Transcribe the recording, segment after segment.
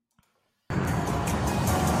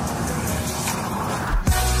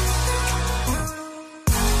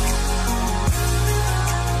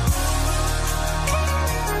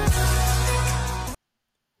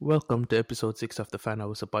Welcome to episode 6 of the Fan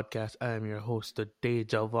House podcast. I am your host today,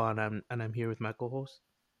 Jalvan, and I'm here with my co-host.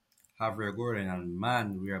 Javier Gordon, and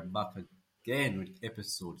man, we are back again with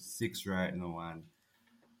episode 6 right now. And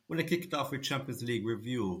when I kick it off with Champions League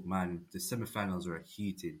review, man, the semi-finals were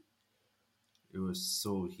heated. It was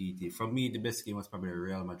so heated. For me, the best game was probably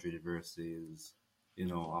Real Madrid versus,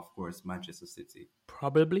 of course, Manchester City.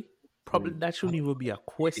 Probably that shouldn't even be a It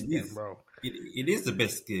question, is. bro. It is the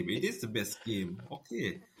best game. It is the best game.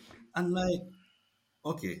 Okay. And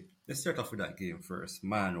okay, let's start off with that game first.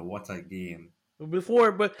 Man, what a game.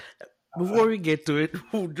 Before we get to it,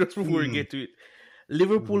 just before we get to it,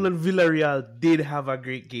 Liverpool and Villarreal did have a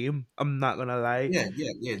great game. I'm not gonna lie. Yeah,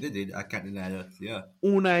 they did. I can't deny that. Yeah.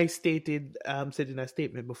 Unai said in a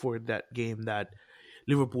statement before that game that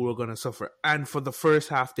Liverpool were gonna suffer, and for the first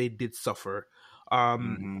half they did suffer.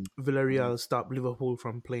 Villarreal stopped Liverpool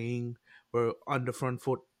from playing. Were on the front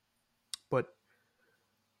foot, but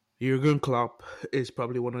Jurgen Klopp is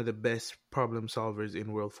probably one of the best problem solvers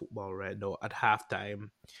in world football right now. At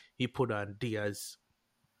halftime, he put on Diaz,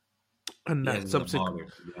 and Yeah, he's a baller,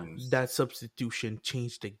 to be honest. that substitution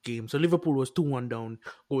changed the game. So Liverpool was 2-1 down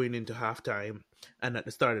going into halftime, and at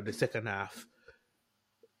the start of the second half,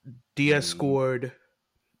 Diaz scored.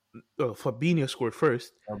 Fabinho scored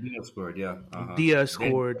first. Fabinho scored, yeah. Diaz Then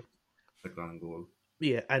scored, second goal.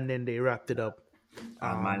 yeah, and then they wrapped it up.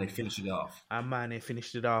 Man, they finished it off. And Mane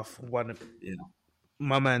finished it off. Yeah.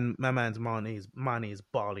 My man's Mane is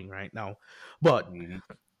balling right now, but Mm-hmm.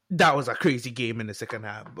 that was a crazy game in the second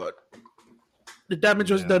half. But the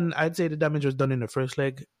damage was done. I'd say the damage was done in the first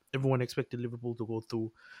leg. Everyone expected Liverpool to go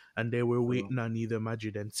through, and they were waiting on either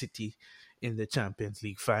Madrid and City in the Champions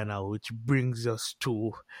League final, which brings us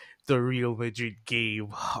to the Real Madrid game.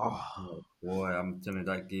 Oh, boy, I'm telling you,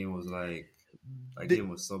 that game was game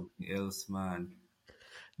was something else, man.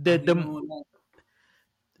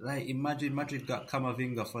 Imagine Madrid got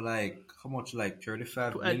Camavinga for how much?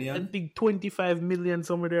 35 million? I think 25 million,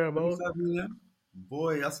 somewhere there about. 25 million?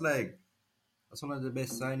 Boy, that's one of the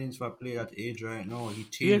best signings for a player at age right now. He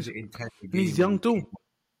changed the entire game. He's young too.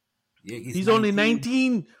 Yeah, he's only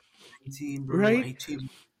 19. 19, bro. Right?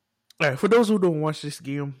 All right, for those who don't watch this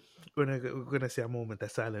game, we're gonna say a moment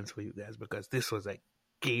of silence for you guys because this was a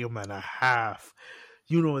game and a half.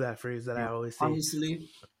 You know that phrase that I always say.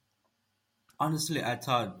 Honestly, I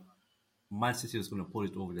thought Man City was going to pull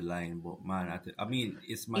it over the line, but man,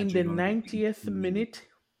 it's Madrid. In the 90th minute,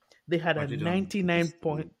 they had a 99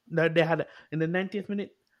 point. In the 90th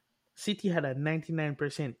minute, City had a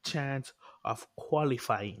 99% chance of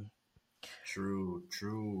qualifying. True.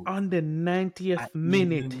 On the 90th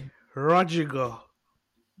minute, Rodrigo,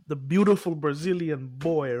 the beautiful Brazilian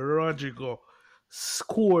boy, Rodrigo,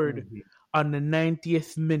 scored on the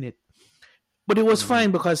 90th minute. But it was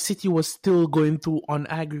fine because City was still going through on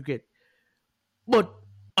aggregate. But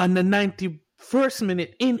on the 91st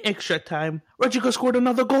minute, in extra time, Rodrigo scored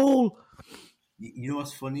another goal. You know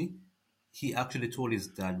what's funny? He actually told his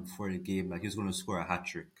dad before the game he was going to score a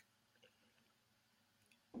hat-trick.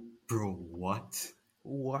 Bro, what?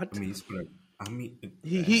 What?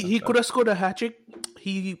 He he could have scored a hat-trick.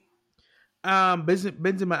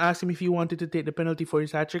 Benzema asked him if he wanted to take the penalty for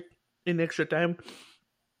his hat-trick in extra time.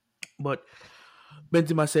 But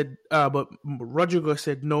Benzema said, but Rodrigo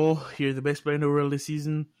said, no, you're the best player in the world this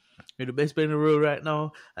season. You're the best player in the world right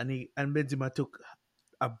now. And Benzema took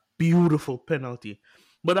a beautiful penalty.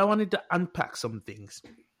 But I wanted to unpack some things.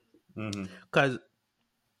 Because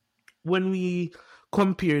when we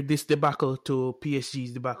compare this debacle to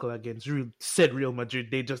PSG's debacle against Real Madrid,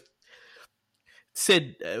 they just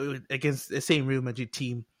said against the same Real Madrid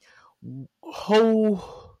team,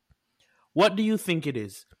 what do you think it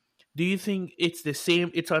is? Do you think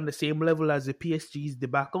it's on the same level as the PSG's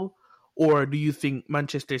debacle? Or do you think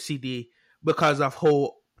Manchester City, because of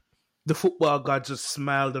how the football gods just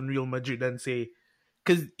smiled on Real Madrid and say,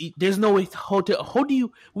 because there's no way,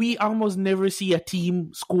 we almost never see a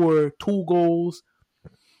team score 2 goals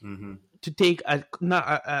to take a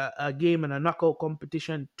game in a knockout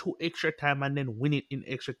competition to extra time and then win it in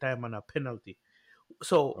extra time on a penalty.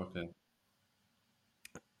 So,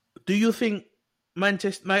 do you think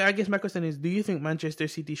I guess my question is, do you think Manchester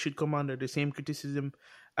City should come under the same criticism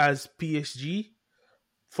as PSG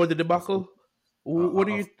for the debacle? What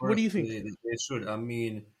do you think? They should.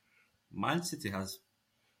 Man City has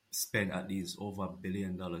spent at least over $1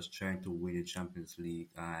 billion trying to win the Champions League,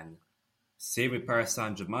 and same with Paris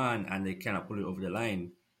Saint-Germain, and they cannot pull it over the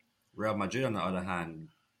line. Real Madrid, on the other hand,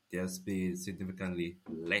 they have spent significantly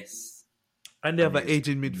less, and they have an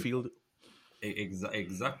aging midfield.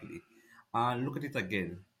 Exactly. And look at it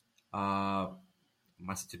again.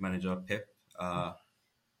 Man City manager Pep,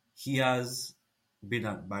 he has been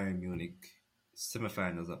at Bayern Munich,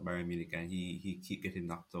 semifinals at Bayern Munich, and he keep getting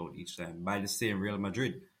knocked out each time by the same Real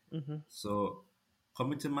Madrid. Mm-hmm. So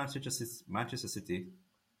coming to Manchester City,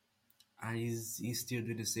 and he's still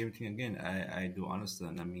doing the same thing again. I do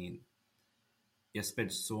understand. I mean, he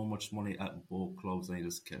spent so much money at both clubs, and he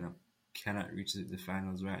just cannot reach the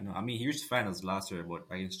finals right now. I mean, he reached the finals last year, but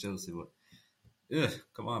against Chelsea. But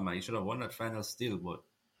come on, man, he should have won that final still. But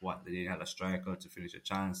what? They didn't have a striker to finish the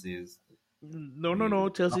chances. No, I no, no.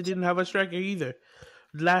 mean, Chelsea didn't have a striker either.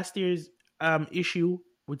 Last year's issue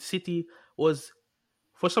with City was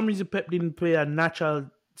for some reason Pep didn't play a natural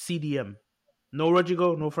CDM. No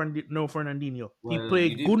Rodrigo, no Fernandinho. He well,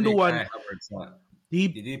 played Gundogan. He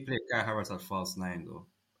He did play Kai Havertz at false nine though.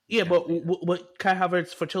 He Yeah, can but play that. Kai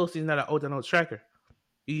Havertz for Chelsea is not an out and out striker.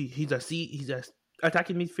 He's a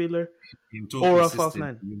attacking midfielder In or Tuchel's a false system,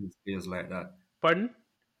 nine. he used players like that. Pardon?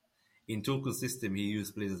 In Tuchel's system, he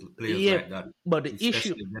used players Yeah, like that, but the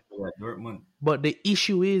issue, especially at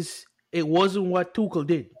Dortmund. is it wasn't what Tuchel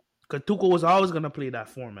did because Tuchel was always going to play that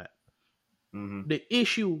format. Mm-hmm. The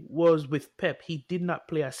issue was with Pep. He did not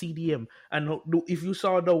play a CDM, and if you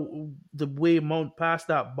saw the way Mount passed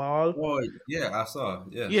that ball, Oh yeah, I saw.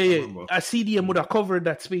 Yeah, yeah, I yeah, remember. a CDM would have covered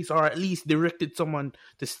that space, or at least directed someone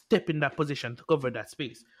to step in that position to cover that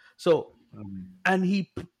space. So, and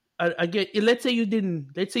he again, let's say you didn't,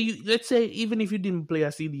 let's say even if you didn't play a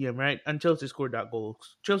CDM, right, and Chelsea scored that goal,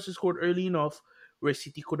 Chelsea scored early enough where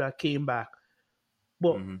City could have came back.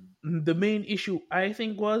 But Mm-hmm. the main issue I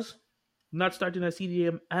think was not starting a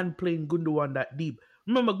CDM and playing Gundogan that deep.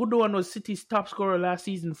 Remember, Gundogan was City's top scorer last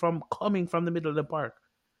season from coming from the middle of the park.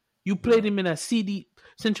 You played Yeah. him in a CD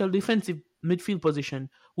central defensive midfield position,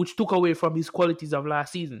 which took away from his qualities of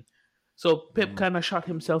last season. So Pep kind of shot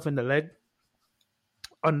himself in the leg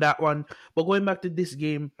on that one. But going back to this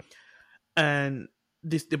game and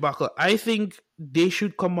this debacle, I think they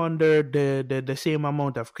should come under the same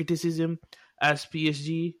amount of criticism as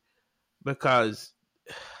PSG because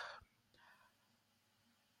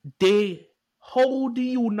how do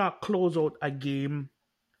you not close out a game?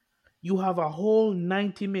 You have a whole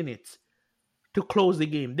 90 minutes to close the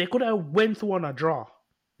game. They could have went through on a draw.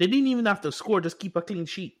 They didn't even have to score, just keep a clean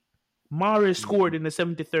sheet. Mahrez scored in the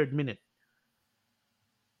 73rd minute.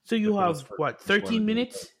 So you Liverpool have, was first what, before the 13 game.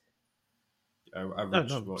 minutes? Average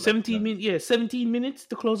No, about 17 that. minutes. Yeah, 17 minutes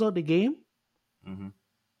to close out the game. Mm-hmm.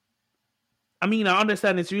 I mean, I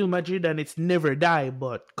understand it's Real Madrid and it's never die,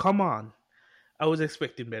 but come on. I was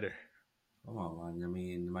expecting better. Come on, man. I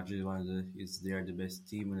mean, Madrid they're the best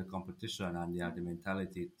team in the competition, and they have the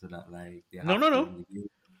mentality to that. Like they No, have no, to no. win the game.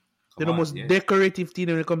 They're Come the on, most yeah. decorative team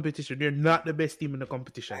in the competition. They're not the best team in the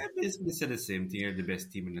competition. I basically said the same thing. They're the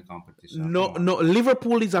best team in the competition. No, Come on. no.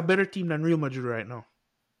 Liverpool is a better team than Real Madrid right now.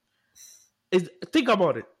 Think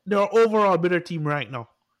about it. They're overall better team right now.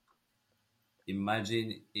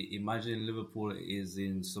 Imagine Liverpool is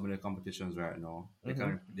in so many competitions right now. They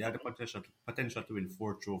have the potential to win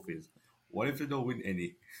 4 trophies. What if they don't win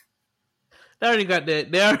any? They already got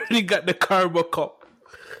the Carabao Cup.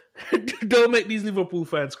 Don't make these Liverpool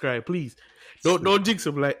fans cry, please. Don't jinx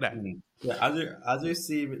them like that. Yeah, as we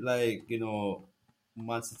see with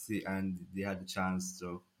Man City, and they had the chance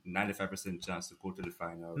to 95% chance to go to the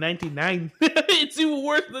final. 99. It's even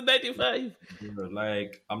worse than 95.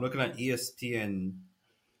 Like I'm looking at ESPN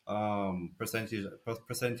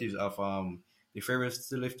percentage of the favorites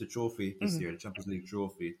to lift the trophy this year, the Champions League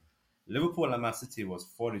trophy. Liverpool and Man City was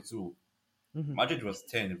 42. Madrid was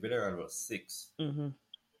 10. Villarreal was 6.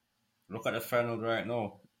 Look at the final right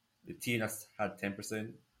now. The team has had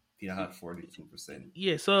 10%. Team had 42%.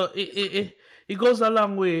 Yeah, so it goes a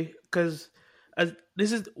long way because as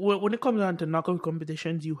this is when it comes down to knockout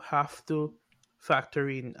competitions, you have to factor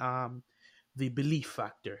in the belief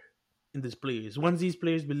factor in these players. Once these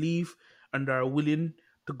players believe and are willing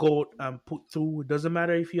to go out and put through, it doesn't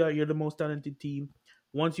matter if you're the most talented team.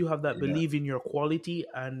 Once you have that Yeah. belief in your quality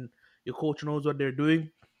and your coach knows what they're doing,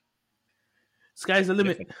 sky's the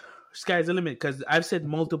limit. Definitely. Sky's the limit because I've said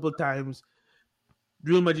multiple times,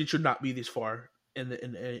 Real Madrid should not be this far in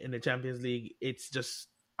the Champions League. It's just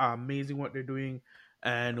amazing what they're doing,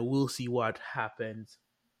 and we'll see what happens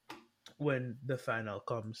when the final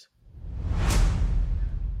comes.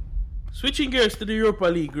 Switching gears to the Europa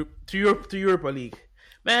League, to Europa League,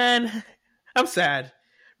 man, I'm sad,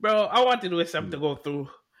 bro. I wanted West Ham to go through.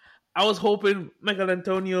 I was hoping Michael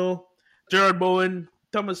Antonio, Gerard Bowen,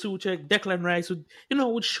 Thomas Suchek, Declan Rice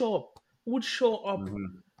would show up,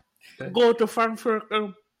 go to Frankfurt,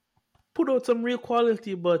 put out some real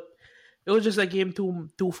quality, but it was just a game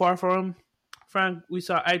too far for him. We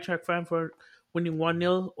saw Eintracht Frankfurt winning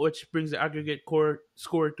 1-0, which brings the aggregate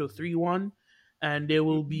score to 3-1, and they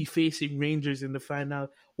will be facing Rangers in the final.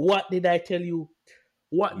 What did I tell you?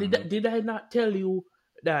 What Mm-hmm. did I not tell you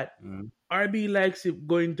that Mm-hmm. RB Leipzig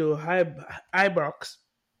going to Ibrox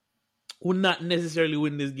would not necessarily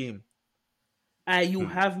win this game? You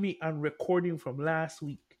have me on recording from last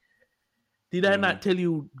week. Did I Mm-hmm. not tell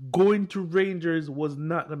you going to Rangers was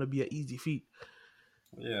not going to be an easy feat?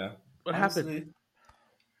 Yeah. What happened? Honestly,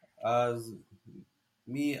 as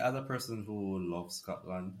me as a person who loves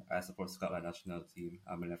Scotland, I support Scotland national team.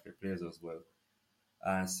 I'm an FA players as well.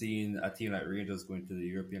 And seeing a team like Rangers going to the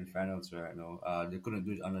European finals right now, they couldn't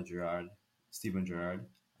do it under Steven Gerrard,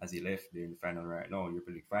 as he left there in the final right now,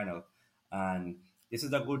 Europa League final. And this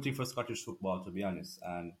is a good thing for Scottish football, to be honest.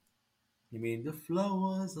 And you mean the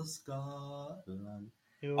flowers of Scotland?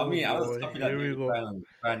 I Oh mean, I was boy, happy that here they're we in the go.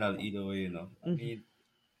 final either way, I mean,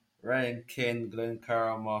 Ryan Kent, Glenn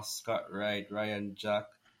Carama, Scott Wright, Ryan Jack,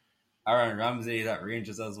 Aaron Ramsey at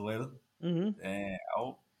Rangers as well. Mm-hmm. And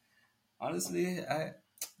honestly,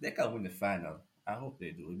 they can win the final. I hope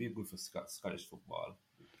they do. It'd be good for Scottish football.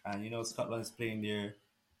 And Scotland is playing their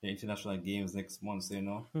international games next month. So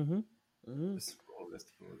Mm-hmm. Mm-hmm.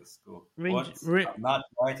 let's go. Range, But I'm not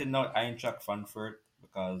writing out Eintracht Frankfurt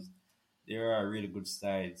because they're a really good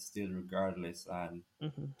side still, regardless, and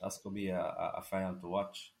mm-hmm. that's gonna be a final to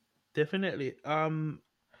watch. Definitely.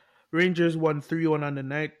 Rangers won 3-1 on the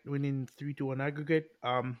night, winning 3-1 aggregate.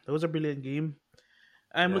 That was a brilliant game.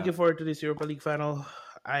 I'm Yeah, looking forward to this Europa League final.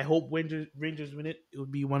 I hope Rangers win it. It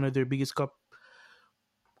would be one of their biggest cup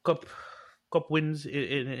cup wins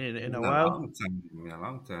in a in a while, long time,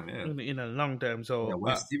 yeah. in a long time. Yeah, So,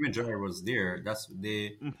 when Steven Gerrard was there,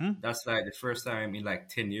 mhm, that's like the first time in like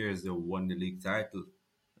 10 years they won the league title.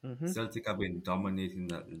 mhm. Celtic have been dominating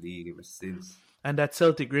that league ever since. And that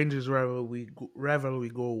Celtic Rangers rivalry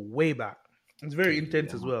go way back. It's very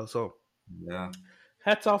intense Yeah, as well. So, yeah.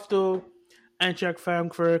 hats off to Eintracht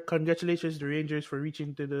Frankfurt. Congratulations to Rangers for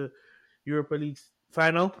reaching to the Europa League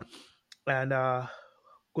final, and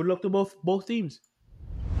good luck to both teams.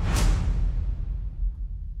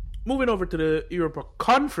 Moving over to the Europa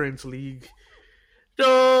Conference League,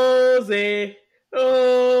 Jose,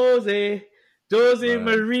 Jose, Jose Man,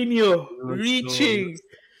 Mourinho he was so he reaching, was,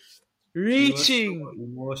 he was so reaching,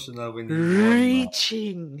 emotional when he won, man.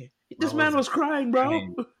 reaching. This Man man was was crying, bro.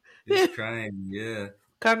 crying. He was crying. Yeah.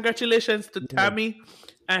 Congratulations to Yeah. Tammy.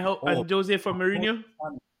 I hope Oh, and Jose for about Mourinho.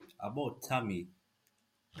 Tammy, about Tammy.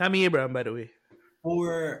 Tammy Abraham, by the way.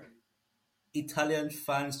 For Italian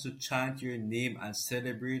fans to chant your name and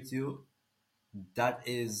celebrate you, that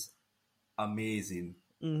is amazing.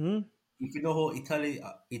 Mm-hmm. If you know how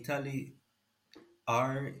Italy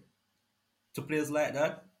are to players like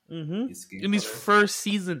that, Mm-hmm. it's game In his over. first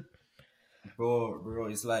season. Bro,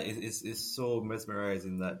 it's like it's so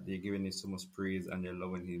mesmerizing that they're giving him so much praise and they're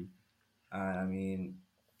loving him. And I mean,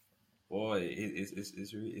 boy,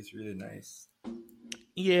 it's really nice.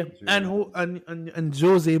 Yeah, It's really and nice. and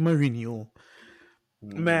Jose Mourinho,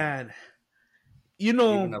 Mm. man. You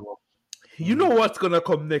Even know, about you know mm, what's gonna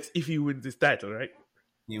come next if he wins this title, right?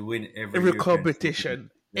 you win every Every European trophy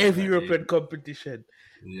competition, that every that year. European competition.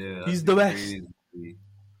 Yeah, He's that's the best. crazy.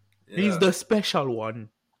 He's Yeah. the special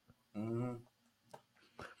one. hmm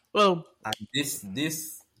Well, And this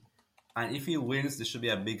and if he wins, there should be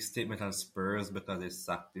a big statement on Spurs because they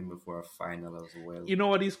sacked him before a final as well. you know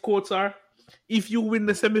what his quotes are? If you win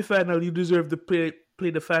the semi-final, you deserve to play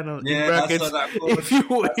the final. In Yeah, that's what brackets, that quote.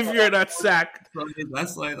 if you're not sacked,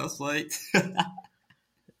 That's right.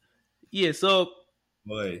 yeah. So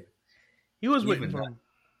Boy, he was waiting even for that, him.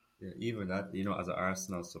 yeah, even that, as an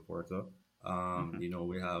Arsenal supporter, Mhm.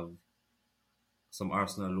 we have some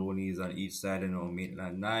Arsenal loanies on each side.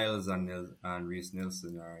 Maitland Niles and Reece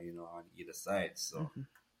Nelson are on either side. So Mhm.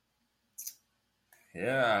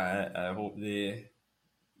 yeah, I hope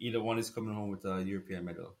either one is coming home with a European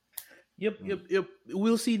medal. Yep, Mm. yep.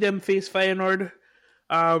 We'll see them face Feyenoord.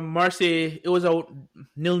 Marseille. It was a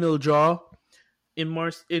 0-0 draw in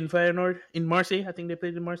Feyenoord in Marseille. I think they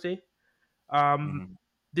played in Marseille. Um, hmm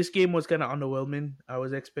this game was kind of underwhelming. I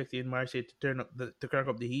was expecting Marseille to to crank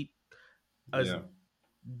up the heat as Yeah.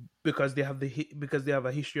 because they have because they have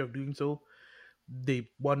a history of doing so.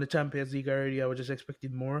 They won the Champions League already. I was just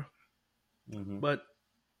expecting more, hmm but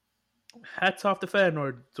hats off to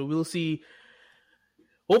Feyenoord. So we'll see.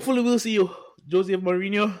 Hopefully, we'll see Jose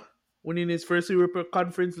Mourinho winning his first Europa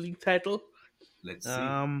Conference League title. Let's see.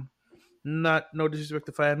 Um, not no disrespect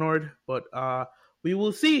to Feyenoord, but we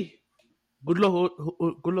will see. Good luck,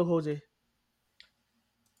 good luck, Jose.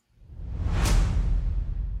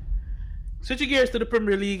 Switching gears to the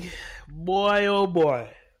Premier League, boy oh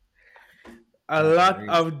boy. A lot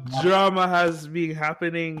of drama has been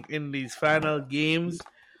happening in these final games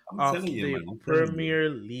I'm of telling you, the man. I'm telling you. Premier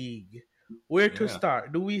League. Where to Yeah.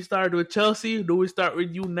 start? Do we start with Chelsea? Do we start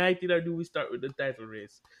with United? Or do we start with the title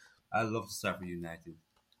race? I love to start with United.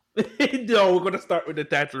 No, we're gonna start with the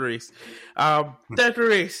title race. Title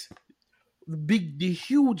race, the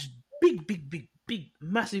huge,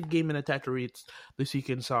 massive game in the title race this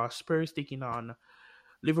weekend saw Spurs taking on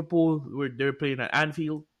Liverpool, where they're playing at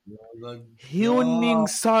Anfield. God, Heung-min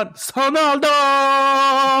Sonaldo.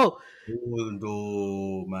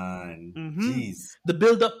 Ronaldo, man. Jeez. The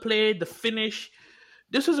build-up play, the finish.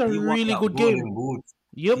 This was a He want really that good game. golden boot.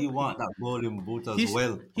 Yep, He want that golden boot as he's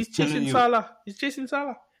well. I'm he's telling chasing you. Salah. He's chasing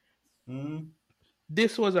Salah. Hmm?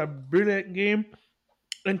 This was a brilliant game,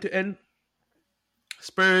 end to end.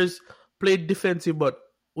 Spurs played defensive, but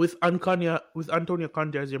with Antonio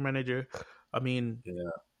Conte as your manager, I mean, Yeah.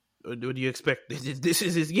 what do you expect? This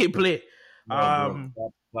is his gameplay. No,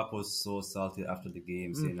 bro. Klopp was so salty after the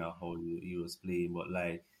game, saying how he was playing, but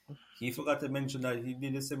like he forgot to mention that he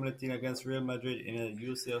did a similar thing against Real Madrid in a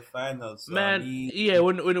UCL final. So I Man, mean, yeah,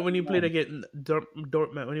 when he played against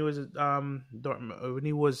Dortmund, when he was at Dortmund, when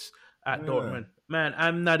he was at yeah. Dortmund, man,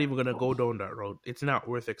 I'm not even gonna go down that road. It's not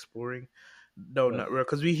worth exploring down But that road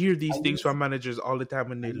because we hear these at things from least, managers all the time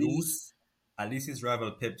when they at lose. least, at least his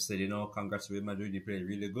rival Pep said, congrats to Real Madrid. They played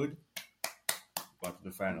really good. Got to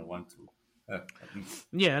the final 1-2. At least.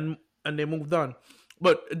 Yeah, and they moved on.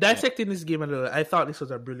 But Yeah. dissecting this game a little, I thought this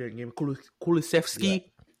was a brilliant game. Yeah. Mm-hmm.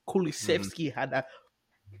 Kulusevski had a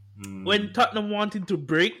when Mm, Tottenham wanted to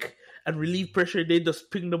break and relieve pressure, they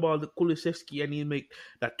just ping the ball to Kulusevski and he'll make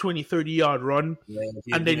that 20, 30-yard run. yeah,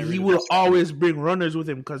 he's And been then a he really good will striker. always bring runners with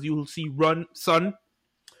him because you will see Son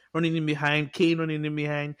running in behind, Kane running in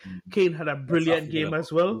behind. Kane had a Let's not brilliant forget game about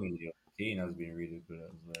as well. Kane. Yeah. Kane has been really good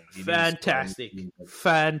as well. He didn't score Fantastic. anything, but he has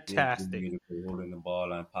been Fantastic. really good holding the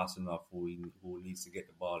ball and passing off who needs to get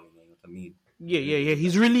the ball. You know what I mean? Yeah, He's yeah, really yeah. good at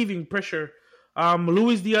He's relieving pressure.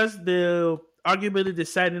 Luis Diaz, the arguably the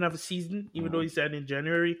signing of the season, even though he signed in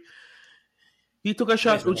January, he took a yeah, he's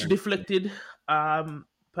shot which very deflected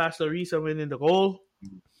past Lloris and went in the goal.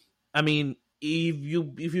 I mean,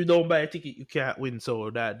 if you don't buy a ticket, you can't win.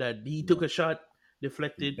 So that he took yeah. a shot, The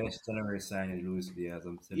deflected. best January signing Luis Diaz.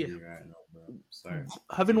 I'm telling Yeah, you right now, bro. Sorry.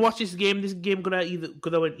 having watched this game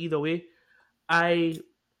could have went either way. I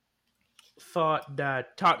thought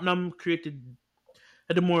that Tottenham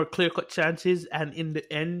had the more clear cut chances, and in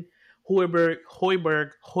the end, Hoiberg,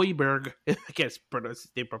 I can't pronounce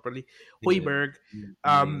his name properly. Yeah. Hoiberg,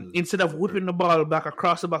 Neil. instead of whipping the ball back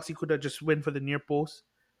across the box, he could have just went for the near post.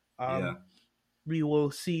 Yeah. Um, we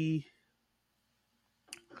will see.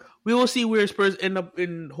 We will see where Spurs end up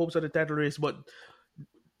in hopes of the title race, but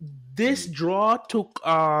this draw took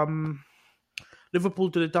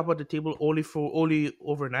Liverpool to the top of the table only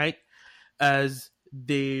overnight as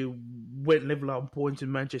they went level on points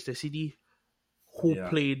in Manchester City, who Yeah.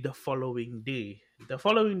 played the following day. The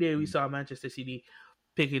following day, we saw Manchester City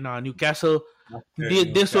picking on Newcastle. After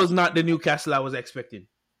This was Newcastle, not the Newcastle I was expecting.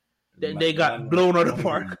 They the got man was blown out of the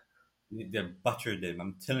telling park. you, they butchered them.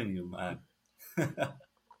 I'm telling you, man.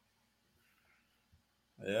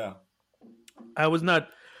 Yeah. I was not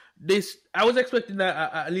this. I was expecting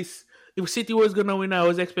that at least if City was gonna win, I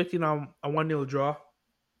was expecting a 1-0 draw.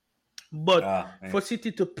 But Man. for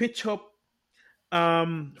City to pitch up,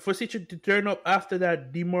 for City to turn up after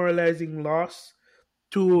that demoralizing loss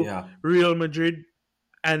to Yeah. Real Madrid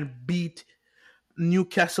and beat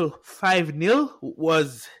Newcastle 5-0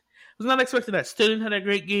 was not expecting that. Sterling had a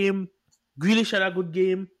great game. Grealish had a good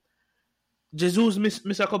game. Jesus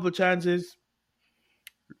missed a couple chances.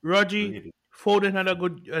 Rodri, Really. Foden had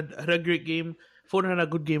a great game. Foden had a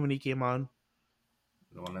good game when he came on.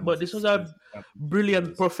 The one of the But most this was a expensive championship brilliant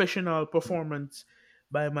players. professional performance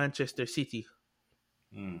by Manchester City.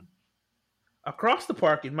 Mm. Across the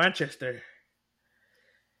park in Manchester,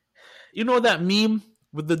 you know that meme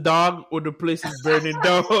with the dog or the place is burning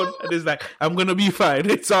down and it's like, I'm gonna be fine.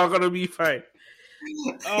 It's all gonna be fine.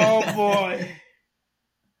 Oh boy.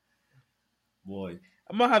 Boy.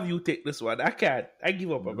 I'm gonna have you take this one. I can't. I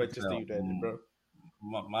give up on Look Manchester now. United, bro.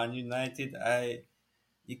 Man United,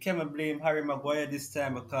 you can't blame Harry Maguire this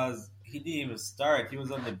time because he didn't even start. He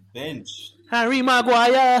was on the bench. Harry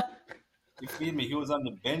Maguire. You feel me? He was on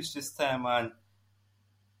the bench this time, and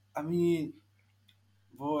I mean,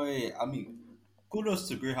 boy, kudos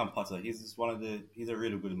to Graham Potter. He's a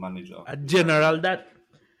really good manager A with Man general United. that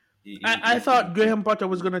He, I thought he Graham Potter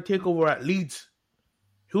was gonna take over at Leeds.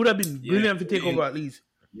 He would have been yeah, brilliant to for take real. over at Leeds.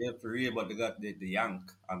 Yeah, for real, but they got the Yank.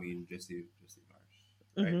 Jesse Marsh,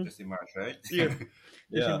 right? Mm-hmm. Jesse Marsh, right? Yeah. Yes, he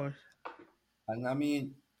Yeah, must. and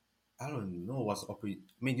I don't know what's up with.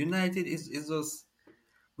 I mean, United is just,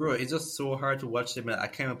 bro. It's just so hard to watch them. I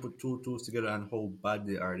can't even put two twos together and how bad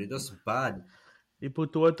they are. They're just bad. You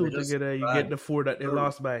put two and They're two just together, you bad. get the four that they Bro,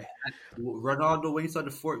 lost by. Ronaldo, when he saw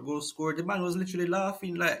the fourth goal scored, the man was literally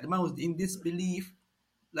laughing. Like the man was in disbelief.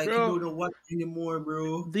 Like he Bro, don't know what anymore,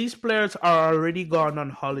 bro. these players are already gone on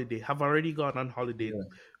holiday, have already gone on holiday. Yeah,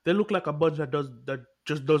 They look like a bunch that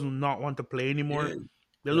just does not want to play yeah, anymore.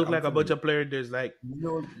 They bro. look I'm like a telling bunch you. of players there's like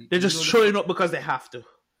they're You just know the showing up because they have to.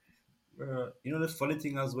 you know the funny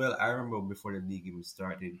thing as well. I remember before the league even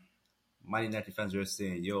started, Man United fans were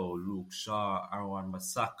saying, "Yo, Luke Shaw, Aaron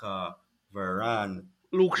Masaka, Varane,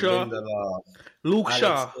 Luke Shaw. Lindelof, Luke Alex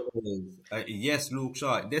Shaw. Telles." Yes, Luke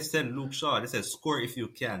Shaw. They said Luke Shaw. They said score if you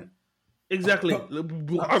can. Exactly.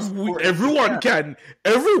 Score if you Everyone can. can.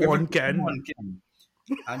 Everyone can. Everyone can.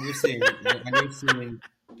 And you're saying,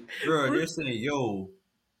 bro, they're saying, yo,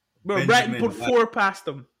 Bro, Brighton Benjamin put White, four past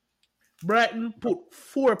them. Brighton put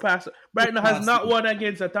four past them. put Brighton has past not him. won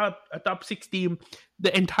against a top 6 team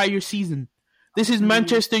the entire season. I'm This is telling you,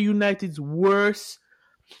 Manchester United's worst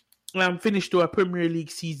finish to a Premier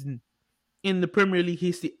League season in the Premier League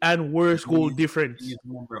history and worst goal please difference.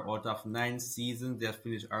 remember, out of 9 seasons, they have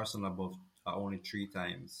finished Arsenal above only 3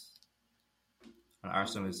 times. And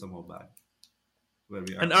Arsenal is somehow bad. Well,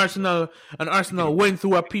 we And are as well. Arsenal went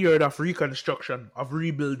through a period of reconstruction, of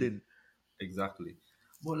rebuilding. Exactly.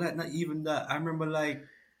 But like not even that. I remember like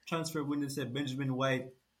transfer when they said Benjamin White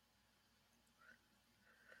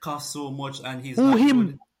cost so much and he's Who not good.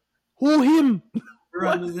 him? Who him? Varane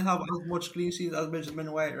What? doesn't have as much clean sheets as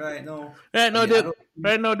Benjamin White right now. Right I now, mean, I the don't.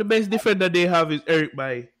 right now the best defender they have is Eric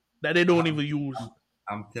Bailly that they don't I'm, even use.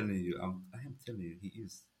 I'm telling you, I am telling you, he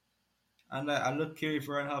is. And I look Kerry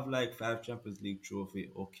for and have like 5 Champions League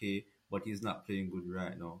trophy, okay, but he's not playing good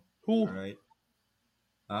right now. Who? All right,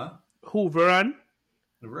 huh? Who? Varane?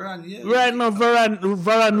 Varane, yeah, Right now,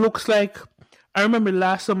 Varane looks like. I remember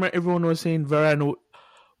last summer everyone was saying Varane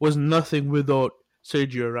was nothing without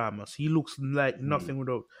Sergio Ramos. He looks like mm, nothing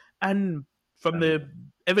without. And from and the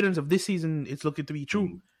evidence of this season, it's looking to be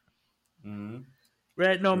true. mm, mm,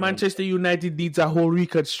 Right now, bro, Manchester United needs a whole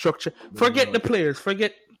reconstruction. Forget bro, the players.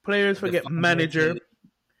 Forget players. the Forget fans are manager. telling,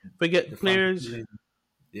 the Forget fans players. are telling,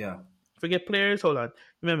 yeah, Forget players. Hold on.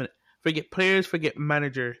 Give me a minute. Forget players. Forget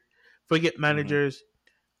manager. Forget mm, managers.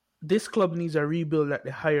 This club needs a rebuild at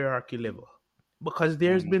the hierarchy level because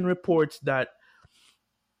there's mm, been reports that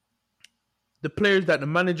the players that the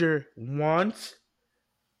manager wants,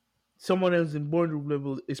 someone else in boardroom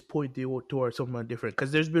level is pointing towards someone different.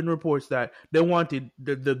 Because there's been reports that they wanted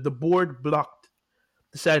the board blocked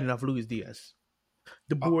the signing of Luis Diaz.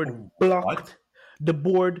 The board what? blocked the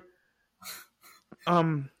board.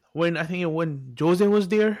 When I think when Jose was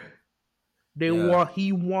there, Yeah,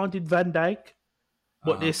 he wanted Van Dyke,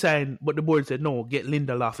 but uh-huh. they signed. But the board said no, get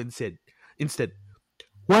Lindelof instead. Instead,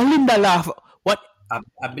 why Lindelof? What, I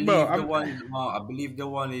bro? believe the one. I believe the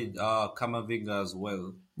one is Camavinga as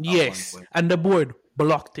well at one Yes, point. and the board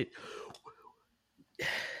blocked it.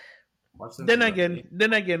 What sense Then does that again, make?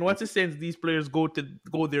 then again, what's the sense these players go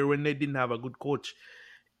there when they didn't have a good coach?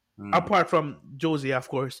 Mm, Apart from Josie, of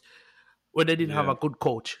course, when they didn't have yeah. a good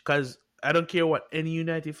coach. Because I don't care what any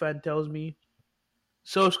United fan tells me,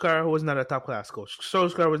 Solskjaer was not a top class coach.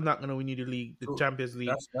 Solskjaer was not going to win you the league, the So Champions League.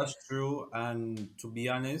 that's true. And to be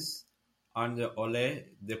honest, under Ole,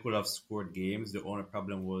 they could have scored games. The only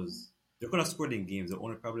problem was they could have scored in games. The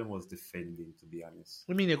only problem was defending. To be honest,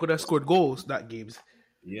 I mean, they could have scored goals that games.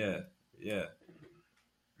 yeah, yeah.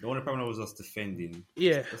 The only problem was just defending.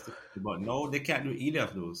 Yeah, But no, they can't do either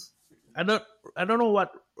of those. I don't, I don't know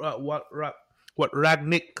what Ralph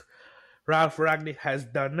Ragnick has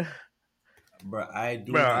done, But I bro.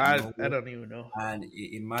 do not know. I don't even know. And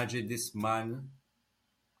imagine this man.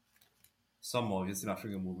 Somehow, you see my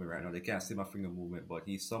finger movement right now. They can't see my finger movement, but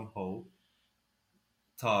he somehow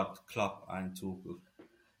taught Klopp and Tuchel.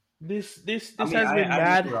 I This mean, has been I like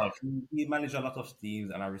bad. Ralph. He managed a lot of teams,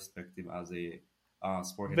 and I respect him as a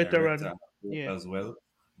sporting director Veteran, and a coach yeah. as well.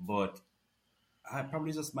 But I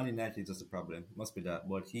probably just Man United is just a problem. Must be that.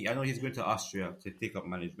 But I know he's going to Austria to take up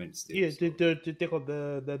management still. Yeah, So to take up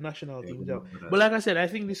the national yeah, teams good out. luck for that. But like I said, I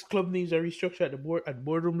think this club needs a restructure at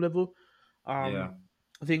boardroom level. Yeah.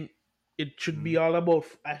 I think it should be Mm. all about.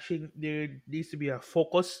 I think there needs to be a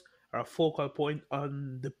focus or a focal point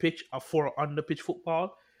on the pitch, for on the pitch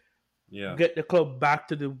football. Yeah. Get the club back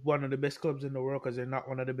to the one of the best clubs in the world because they're not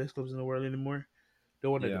one of the best clubs in the world anymore.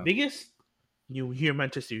 They're one of the Yeah. biggest. You hear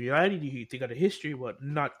Manchester United, you think of the history, but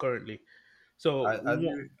not currently. So As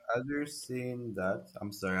you're saying that,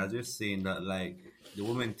 I'm sorry. As you're saying that, like the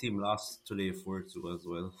women team lost today 4-2 as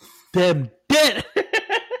well. them dead.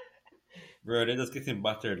 Bro, they're just getting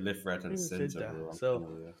battered left, right, and Who said center, that? bro. I'm So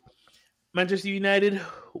telling you. Manchester United,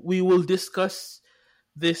 we will discuss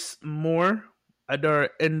this more at our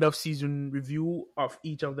end of season review of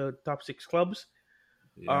each of the top six clubs.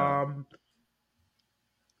 Yeah, Um,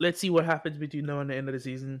 let's see what happens between now and the end of the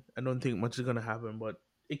season. I don't think much is gonna happen, but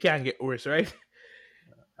it can get worse, right?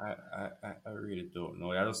 I really don't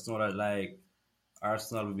know. I just know that like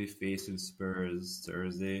Arsenal will be facing Spurs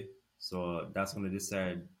Thursday, so that's gonna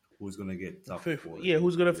decide who's gonna get top four. Yeah,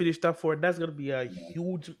 who's gonna Basically. finish top four? That's gonna be a Yeah.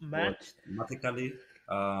 huge But match. mathematically,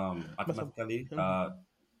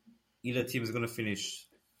 either team is gonna finish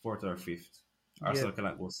fourth or fifth. Yeah, Arsenal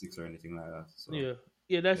cannot go sixth or anything like that. So yeah,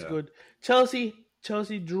 yeah. That's yeah, good.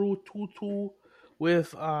 Chelsea drew 2-2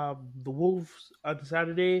 with the Wolves on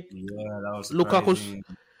Saturday. yeah, that was Lukaku's surprising.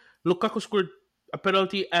 Lukaku scored a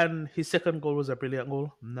penalty, and his second goal was a brilliant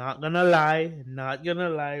goal. Not gonna lie.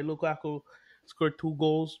 Lukaku scored two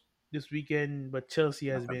goals this weekend, but Chelsea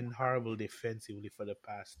has been horrible defensively for the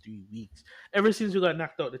past 3 weeks. Ever since we got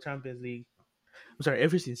knocked out the Champions League, I'm sorry,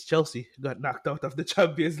 ever since Chelsea got knocked out of the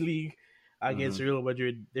Champions League against Mm-hmm. Real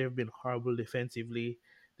Madrid, they've been horrible defensively.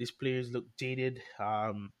 These players look jaded.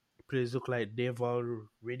 Players look like they've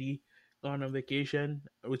already gone on vacation,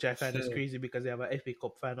 which I find is crazy because they have an FA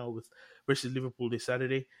Cup final with versus Liverpool this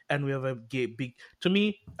Saturday, and we have big, to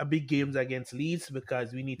me, a big games against Leeds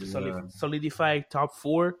because we need to Yeah. solidify top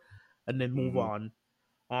four and then move Mm-hmm.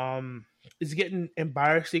 on. It's getting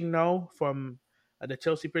embarrassing now from the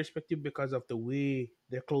Chelsea perspective because of the way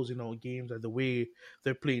they're closing out games and the way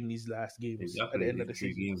they're playing these last games at the Exactly. end of There's the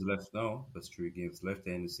three season. games left now. There's 3 games left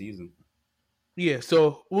in the season. Yeah,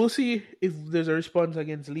 so we'll see if there's a response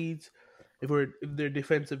against Leeds, if they're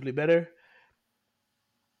defensively better,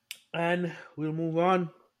 and we'll move on.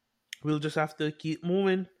 We'll just have to keep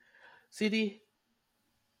moving. City,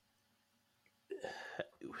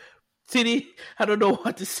 City. I don't know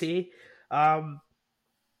what to say. Um,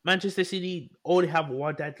 Manchester City only have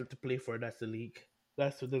one title to play for. That's the league.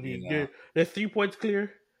 That's for the league. Yeah. They're 3 points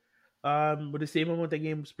clear. With the same amount of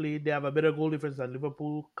games played, they have a better goal difference than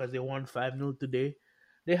Liverpool because they won 5-0 today.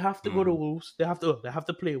 They have to go to Mm-hmm. Wolves. They have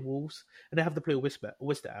to play Wolves and they have to play West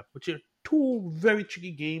Ham, which are two very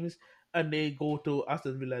tricky games. And they go to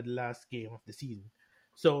Aston Villa the last game of the season.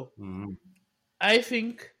 So Mm-hmm. I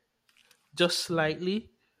think just slightly,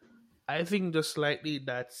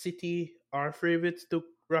 that City are favorites to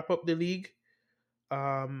wrap up the league.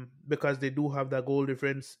 Because they do have that goal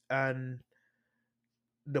difference and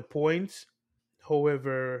the points.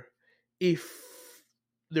 However, if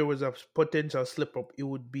there was a potential slip up, it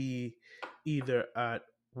would be either at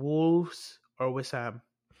Wolves or West Ham.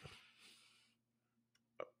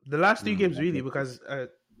 The last three games, really, Mm-hmm. because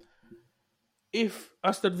if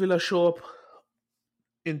Aston Villa show up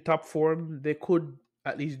in top form, they could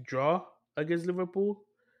at least draw against Liverpool.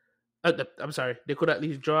 I'm sorry, they could at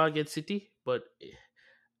least draw against City, but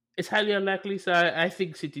it's highly unlikely. So I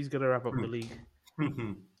think City's gonna wrap up the league.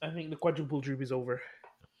 I think the quadruple dream is over.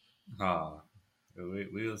 Ah,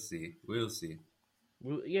 we'll see. We'll see.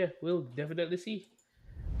 We'll definitely see.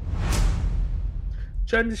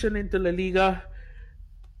 Transition into La Liga.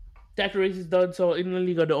 That race is done. So in La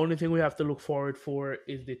Liga, the only thing we have to look forward for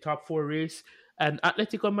is the top four race. And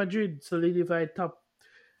Atletico Madrid solidified top.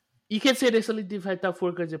 You can say they solidified top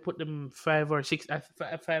four because they put them 5 or 6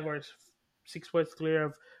 points clear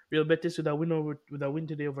of Real Betis with a win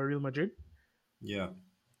today over Real Madrid. Yeah.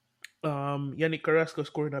 Yannick Carrasco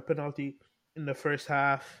scored a penalty in the first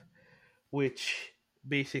half, which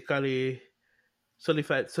basically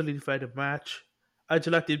solidified the match.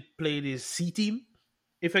 Ancelotti played his C team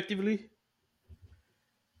effectively.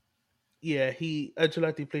 Yeah, he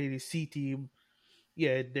Ancelotti played his C team.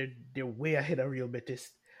 Yeah, they're way ahead of Real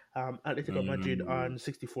Betis. Atletico Madrid Mm, on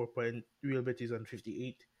 64 point, Real Betis on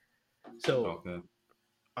 58. So okay.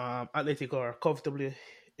 Atletico are comfortably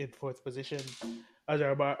in fourth position. As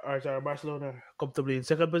our Barcelona comfortably in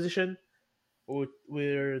second position,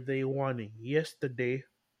 where they won yesterday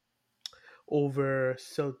I'm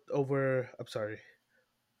sorry,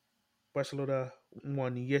 Barcelona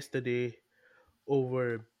won yesterday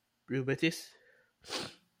over Real Betis,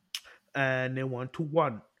 and they won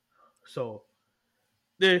 2-1. So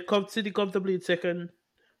they're sitting comfortably in second.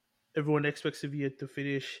 Everyone expects Sevilla to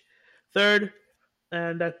finish third,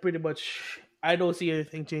 and that pretty much I don't see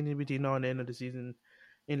anything changing between now and the end of the season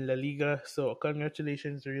in La Liga. So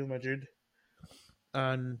congratulations to Real Madrid,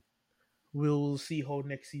 and we'll see how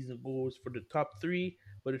next season goes for the top three,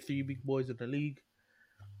 for the three big boys in the league,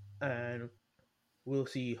 and we'll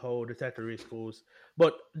see how the title race goes.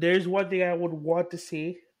 But there's one thing I would want to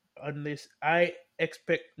say on this. I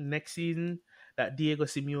expect next season that Diego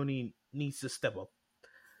Simeone needs to step up.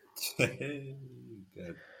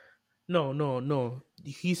 God. No, no, no.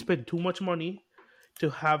 He spent too much money to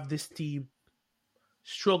have this team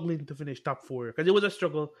struggling to finish top four because it was a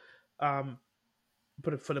struggle um,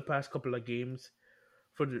 for the past couple of games.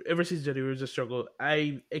 Ever since January was a struggle.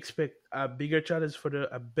 I expect a bigger challenge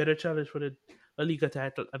a better challenge for the La Liga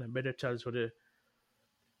title and a better challenge for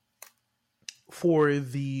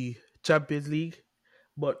the Champions League.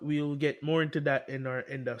 But we'll get more into that in our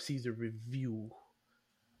end of season review.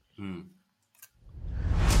 Hmm.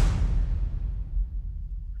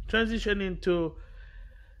 Transition into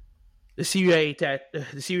the Serie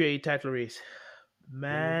A title race. Oh,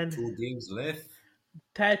 Man, 2 games left.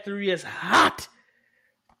 title race hot.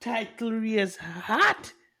 Title race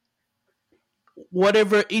hot.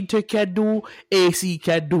 Whatever Inter can do, AC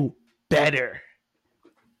can do better.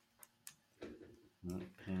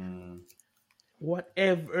 Hmm. Right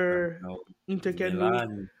Whatever now, Inter can do,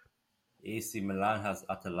 Milan, AC Milan has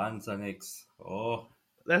Atalanta next. Oh,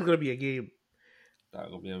 that's gonna be a game. that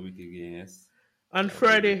will be a wicked game, yes. On That'll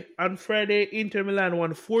be a wicked. Friday, Inter Milan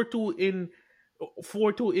won 4-2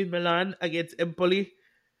 in Milan against Empoli.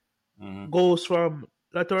 Mm-hmm. Goals from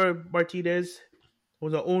Lautaro Martinez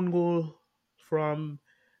was an own goal from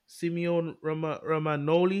Simeon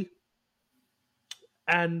Romagnoli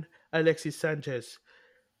and Alexis Sanchez.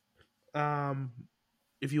 Um,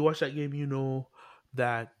 if you watch that game, you know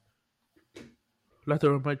that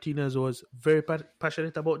Lautaro Martinez was very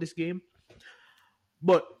passionate about this game.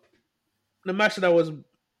 But the match that I was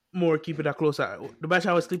more keeping a closer eye, the match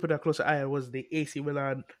I was keeping a closer eye on was the AC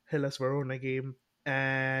Milan Hellas Verona game,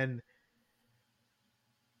 and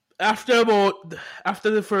after about after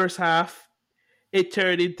the first half, it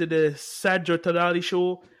turned into the Sandro Tonali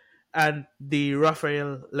show and the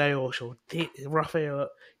Rafael Leo show. Rafael,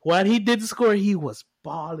 when he did score, he was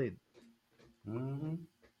balling. Mm-hmm.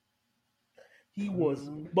 He was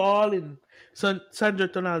Mm-hmm. balling. Sandro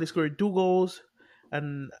Tonali scored 2 goals,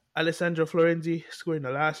 and Alessandro Florenzi scoring the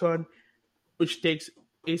last one, which takes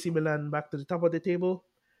AC Milan back to the top of the table,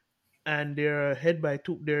 and they're ahead by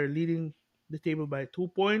two. They're leading the table by 2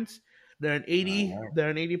 points. They're on 80. All right. They're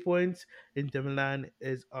on 80 points. Inter Milan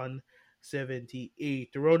is on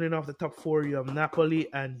 78. Rounding off the top four, you have Napoli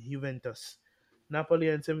and Juventus.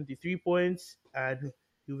 Napoli on 73 points and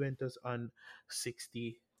Juventus on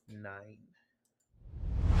 69.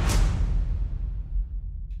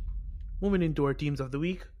 Moving into our teams of the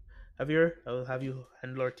week. Javier, I will have you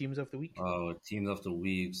handle our teams of the week. Teams of the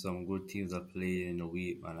week. Some good teams are playing in the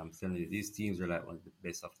week, man. I'm telling you, these teams are like one of the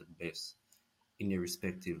best of the best in their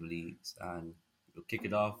respective leagues. And we'll kick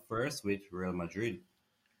it off first with Real Madrid.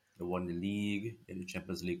 They won the league, in the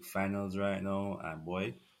Champions League finals right now, and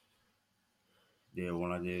boy, they're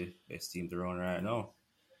one of the best teams around right now.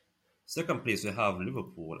 Second place, we have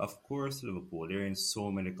Liverpool. Of course, Liverpool. They're in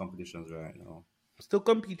so many competitions right now. Still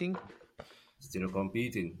competing. Still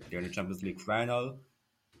competing. They're in the Champions League final.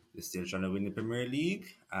 They're still trying to win the Premier League.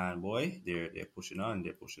 And boy, they're pushing on.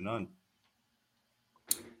 They're pushing on.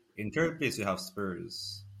 In third place, we have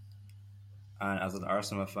Spurs. And as an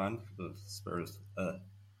Arsenal fan, Spurs. Gotta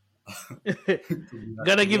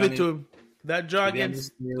To be give it honest, to him. That draw to be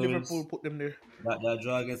against honest, News, Liverpool put them there. that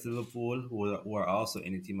draw against Liverpool, who are also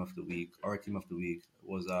in the team of the week, our team of the week,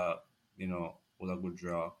 was a good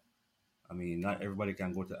draw. I mean, not everybody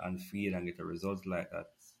can go to Anfield and get a result like that.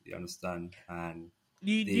 You understand? And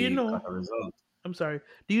Do you they got know? a result. I'm sorry.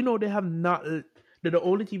 Do you know they have not? They're the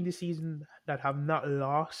only team this season that have not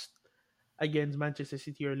lost against Manchester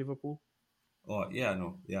City or Liverpool. Oh yeah,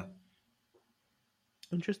 no, yeah,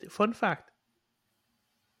 Interesting. Fun fact.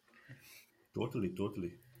 totally,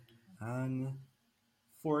 totally. And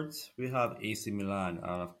fourth, we have AC Milan,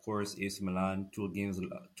 and of course, AC Milan two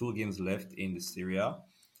games left in the Serie,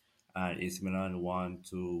 and AC Milan want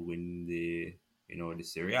to win the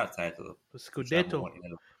Serie A title, which they haven't Scudetto. won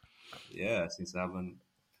in since they haven't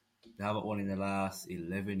won in the last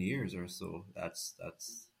 11 years or so. That's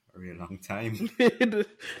a really long time,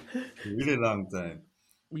 really long time.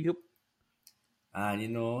 Yep. And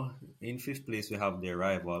in fifth place we have their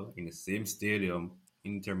rival in the same stadium,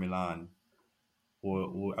 Inter Milan,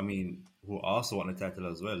 who also won the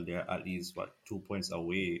title as well. They're at least 2 points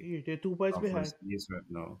away They're 2 points from behind. first place right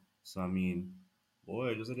now. So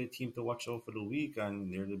boy, those are the team to watch out for the week,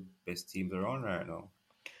 and they're the best teams around right now.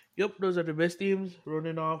 Yep, those are the best teams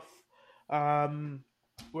running off um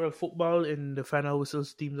world football in the final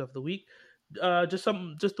whistles teams of the week. Just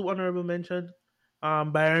to honorable mention.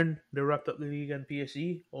 Bayern they wrapped up the league and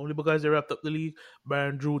PSG only because they wrapped up the league.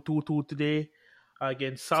 Bayern drew 2-2 today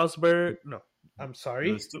against Salzburg. No, I'm It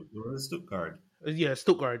sorry. was Stuttgart. Yeah,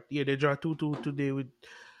 Stuttgart. Yeah, they draw 2-2 today with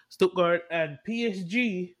Stuttgart and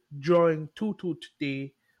PSG drawing 2-2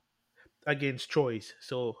 today against Troyes.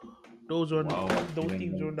 So Wow, those even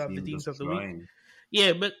teams them don't have the team teams just of the week. drawing.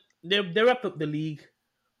 Yeah, but they wrapped up the league.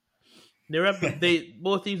 They wrapped up. They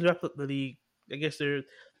both teams wrapped up the league. I guess the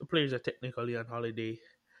players are technically on holiday,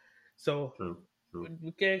 so True, true.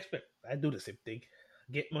 we can expect. I do the same thing.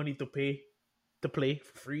 Get money to play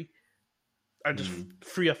for free. I just Mm.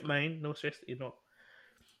 free of mind, no stress.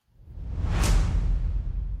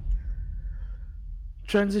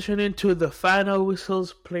 Transitioning to the final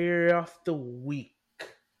whistles player of the week.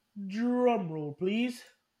 Drum roll, please.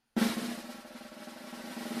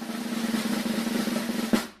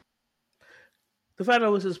 The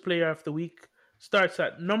final whistles player of the week starts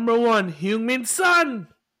at number one, Heung-min Son.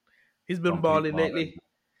 He's been Complete balling baller. lately.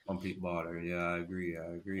 Complete baller. Yeah, I agree.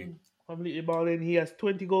 I agree. Completely balling. He has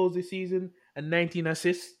 20 goals this season and 19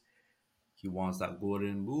 assists. He wants that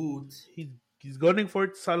golden boot. He's gunning for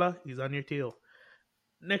it. Salah, he's on your tail.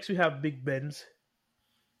 Next, we have Big Benz.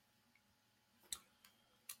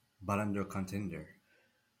 Ballon d'Or contender.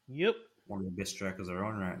 Yep. One of the best strikers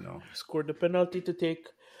around right now. Scored the penalty to take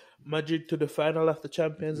Madrid to the final of the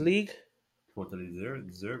Champions League. Totally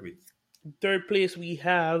deserve it. In third place, we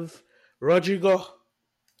have Rodrigo.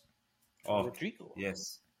 Oh, Rodrigo.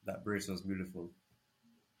 yes. That brace was beautiful.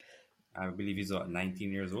 I believe he's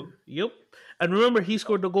 19 years old. Yep. And remember, he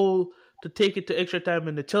scored the goal to take it to extra time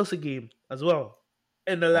in the Chelsea game as well.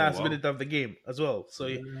 In the Oh, last wow. minute of the game as well. So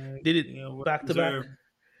he Yeah, did it yeah, well back to back. deserved.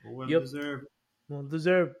 Well Yep. deserved. Well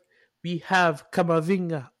deserved. We have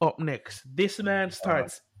Kamavinga up next. This man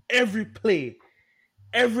starts every play,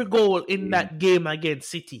 every goal in that game against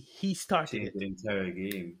City. He started Changed it. the entire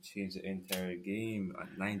game. Changed the entire game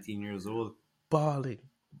at 19 years old. Balling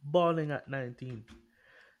at 19.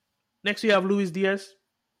 Next, we have Luis Diaz,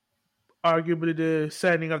 arguably the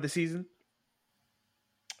signing of the season.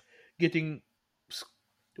 Getting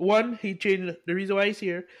one, he changed the reason why he's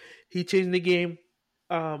here. He changed the game,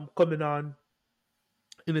 coming on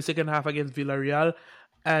in the second half against Villarreal,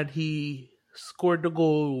 and he scored the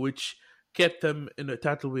goal which kept them in the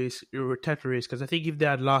title race. Because I think if they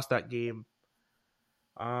had lost that game,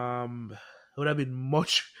 it would have been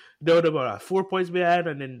much. They would have been 4 points behind,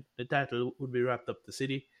 and then the title would be wrapped up to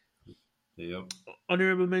City. Yep.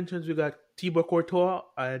 Honorable mentions: we got Thibaut Courtois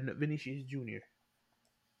and Vinicius Junior.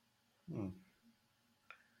 Hmm.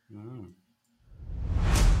 Mm.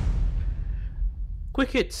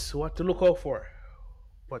 Quick hits: what to look out for,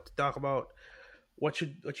 what to talk about, what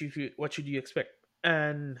should you expect.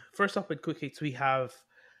 And first up with quick hits, we have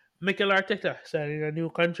Mikel Arteta signing a new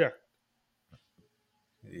contract.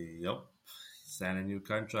 Yep. Signed a new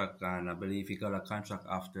contract, and I believe he got a contract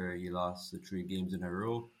after he lost the 3 games in a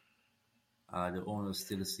row. The owners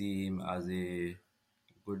still see him as a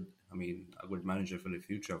good manager for the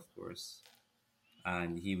future, of course.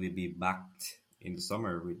 And he will be backed in the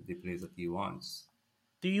summer with the players that he wants.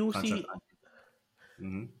 Do you Contract. see,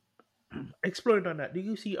 Mm-hmm. exploring on that, do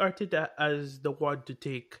you see Arteta as the one to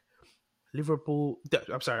take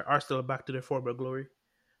Arsenal back to their former glory?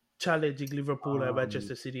 Challenging Liverpool and Um,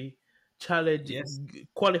 Manchester City, challenge yes,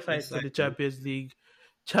 qualifying yes, for I the do. Champions League,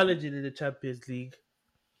 challenging in the Champions League.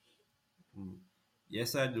 Mm.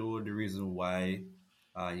 Yes, I do. The reason why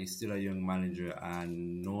he's still a young manager,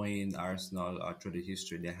 and knowing Arsenal through the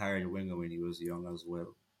history, they hired Wenger when he was young as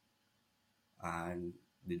well, and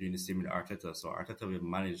they're doing the same with Arteta. So Arteta will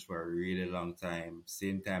manage for a really long time.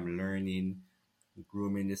 Same time, learning,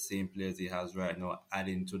 grooming the same players he has right now,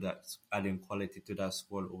 adding quality to that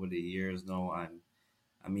squad over the years now, and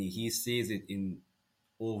I mean he says it in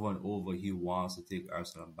over and over. He wants to take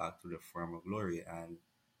Arsenal back to the former glory, and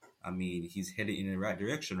I mean, he's headed in the right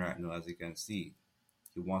direction right now, as you can see.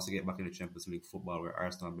 He wants to get back in the Champions League football where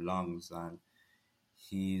Arsenal belongs, and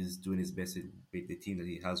he's doing his best with the team that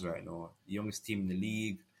he has right now. The youngest team in the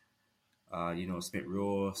league, Smith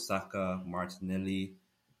Rowe, Saka, Martinelli,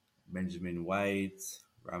 Benjamin White,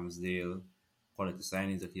 Ramsdale, quality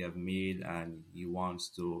signings that he have made, and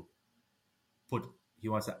put he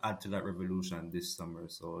wants to add to that revolution this summer.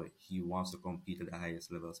 So he wants to compete at the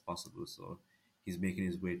highest level as possible. So he's making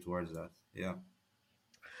his way towards that. Yeah.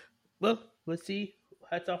 Well, let's see.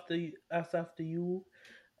 Hats off to you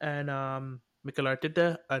and Mikel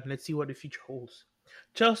Arteta, and let's see what the future holds.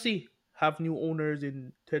 Chelsea have new owners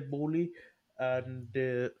in Ted Bowley and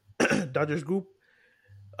the Dodgers Group.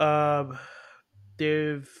 Um,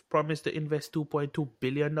 they've promised to invest $2.2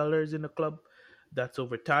 billion in the club. That's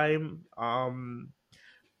over time.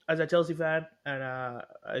 As a Chelsea fan, and I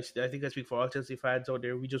think I speak for all Chelsea fans out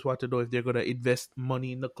there, we just want to know if they're going to invest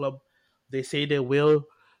money in the club. They say they will,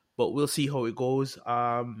 but we'll see how it goes.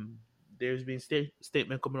 there's been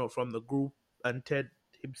statement coming out from the group and Ted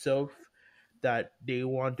himself that they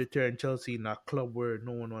want to turn Chelsea in a club where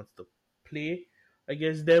no one wants to play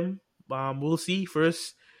against them. We'll see.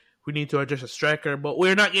 First, we need to address a striker, but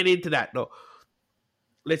we're not getting into that. No,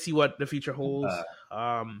 let's see what the future holds.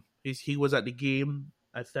 He was at the game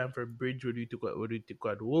at Stamford Bridge where we took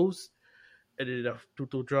out Wolves. Ended up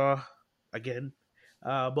 2-2 draw again.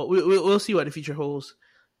 But we'll see what the future holds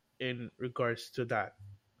in regards to that.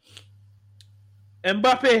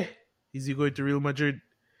 Mbappe, is he going to Real Madrid?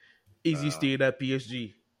 Is he Uh, staying at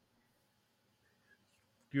PSG?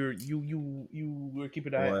 You were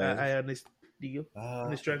keeping an boy, eye on this deal, on uh,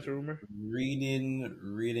 this transfer rumor. reading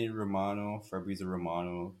Fabrizio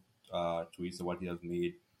Romano, tweets of what he has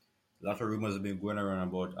made. A lot of rumors have been going around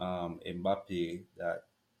about Mbappe that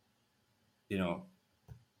you know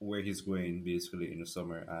where he's going basically in the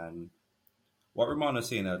summer, and what Romano is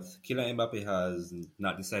saying that Kylian Mbappe has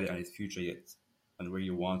not decided on his future yet and where he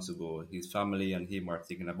wants to go. His family and him are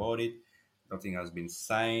thinking about it. Nothing has been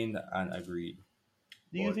signed and agreed.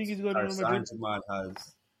 Do you But think he's going to Real Paris Madrid? Saint-Germain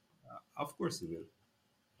has, of course he will.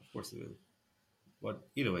 Of course he will. But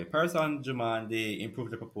either way, Paris Saint-Germain, they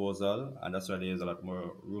improved the proposal, and that's why there's a lot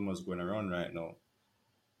more rumors going around right now.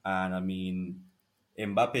 And I mean,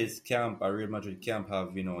 Mbappe's camp, or Real Madrid camp,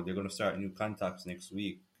 have, they're going to start new contacts next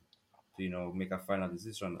week to, make a final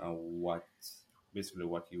decision on basically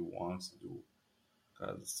what he wants to do.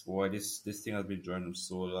 Because, boy, this thing has been drawing him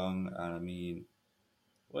so long, and I mean,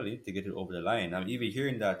 well, he need to get it over the line. I'm even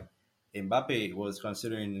hearing that Mbappe was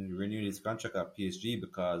considering renewing his contract at PSG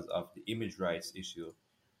because of the image rights issue.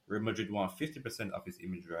 Real Madrid want 50% of his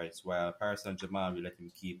image rights, while Paris Saint Germain will let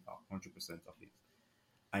him keep 100% of it.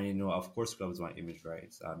 And of course, clubs want image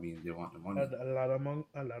rights. I mean, they want the money. A lot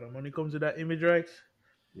of money comes with that image, right?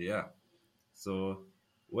 Yeah. So,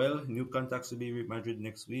 well, new contacts will be with Madrid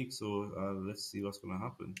next week. So let's see what's going to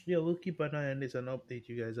happen. Yeah, we'll keep an eye on this and update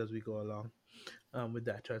you guys as we go along. With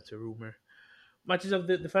that transfer rumor. Matches of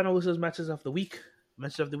the final whistles, matches of the week.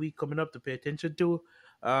 Matches of the week coming up to pay attention to.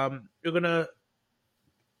 You're gonna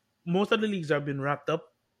Most of the leagues have been wrapped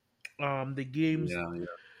up. The games Yeah, yeah.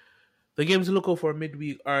 the games to look out for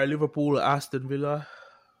midweek are Liverpool, Aston Villa,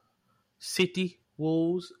 City,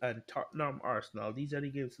 Wolves, and Tottenham Arsenal. These are the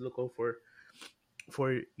games to look out for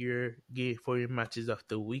your matches of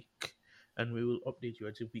the week. And we will update you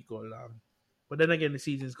as the week go along. But then again, the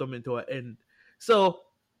season's coming to an end. So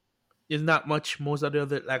there's not much. Most of the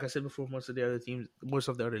other, like I said before, most of the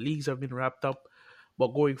other leagues have been wrapped up.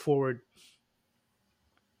 But going forward,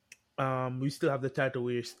 we still have the title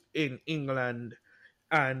race in England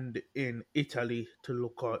and in Italy to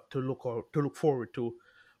look forward to.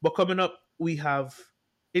 But coming up, we have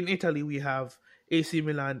in Italy we have AC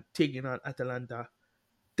Milan taking on Atalanta.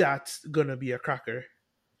 That's gonna be a cracker.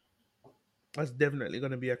 That's definitely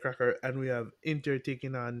gonna be a cracker. And we have Inter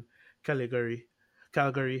taking on Cagliari.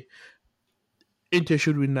 Calgary. Inter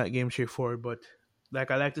should win that game straightforward, but like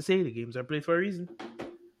I like to say, the games are played for a reason.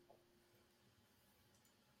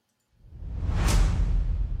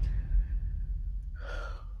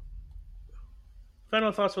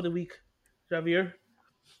 Final thoughts for the week, Javier.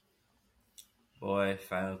 Boy,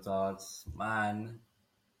 final thoughts. Man,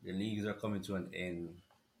 the leagues are coming to an end.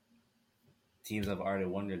 Teams have already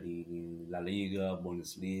won the league in La Liga,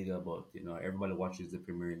 Bundesliga, but everybody watches the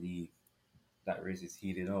Premier League. That race is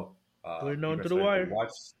heating up. Going down People are to the starting to wire.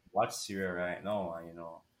 watch Serie right now, and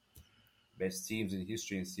best teams in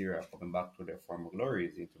history in Serie are coming back to their former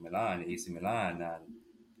glories, into Milan, AC Milan, and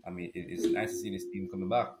I mean it's nice to see this team coming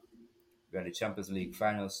back. We got the Champions League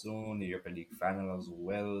final soon, the Europa League final as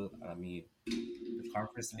well. I mean, the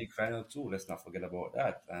Conference League final too. Let's not forget about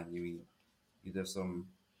that. And there's some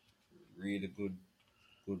really good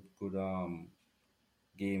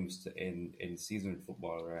games to end season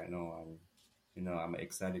football right now, and I'm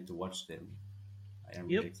excited to watch them. I am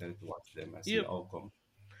really Yep, excited to watch them. I see yep, the outcome.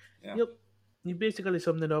 Yeah, yep. You basically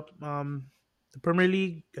summed it up. The Premier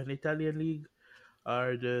League and the Italian League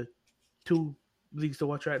are the two leagues to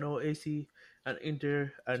watch right now: AC and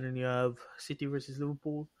Inter, and then you have City versus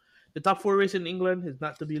Liverpool. The top four race in England is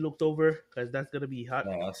not to be looked over because that's gonna be hot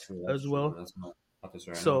yeah, that's true. That's as true. well. That's not hottest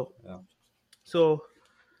right now. So, Yeah, so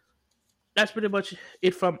that's pretty much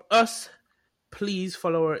it from us. Please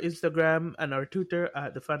follow our Instagram and our Twitter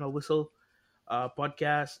at the Final Whistle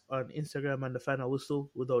podcast on Instagram and the Final Whistle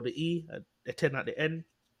without the E, the 10 at the end.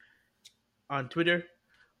 On Twitter,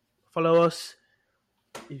 follow us.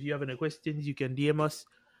 If you have any questions, you can DM us.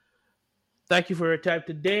 Thank you for your time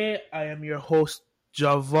today. I am your host,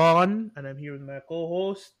 Javon, and I'm here with my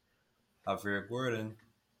co-host. Javier Gordon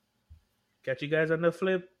Catch you guys on the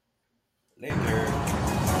flip. later.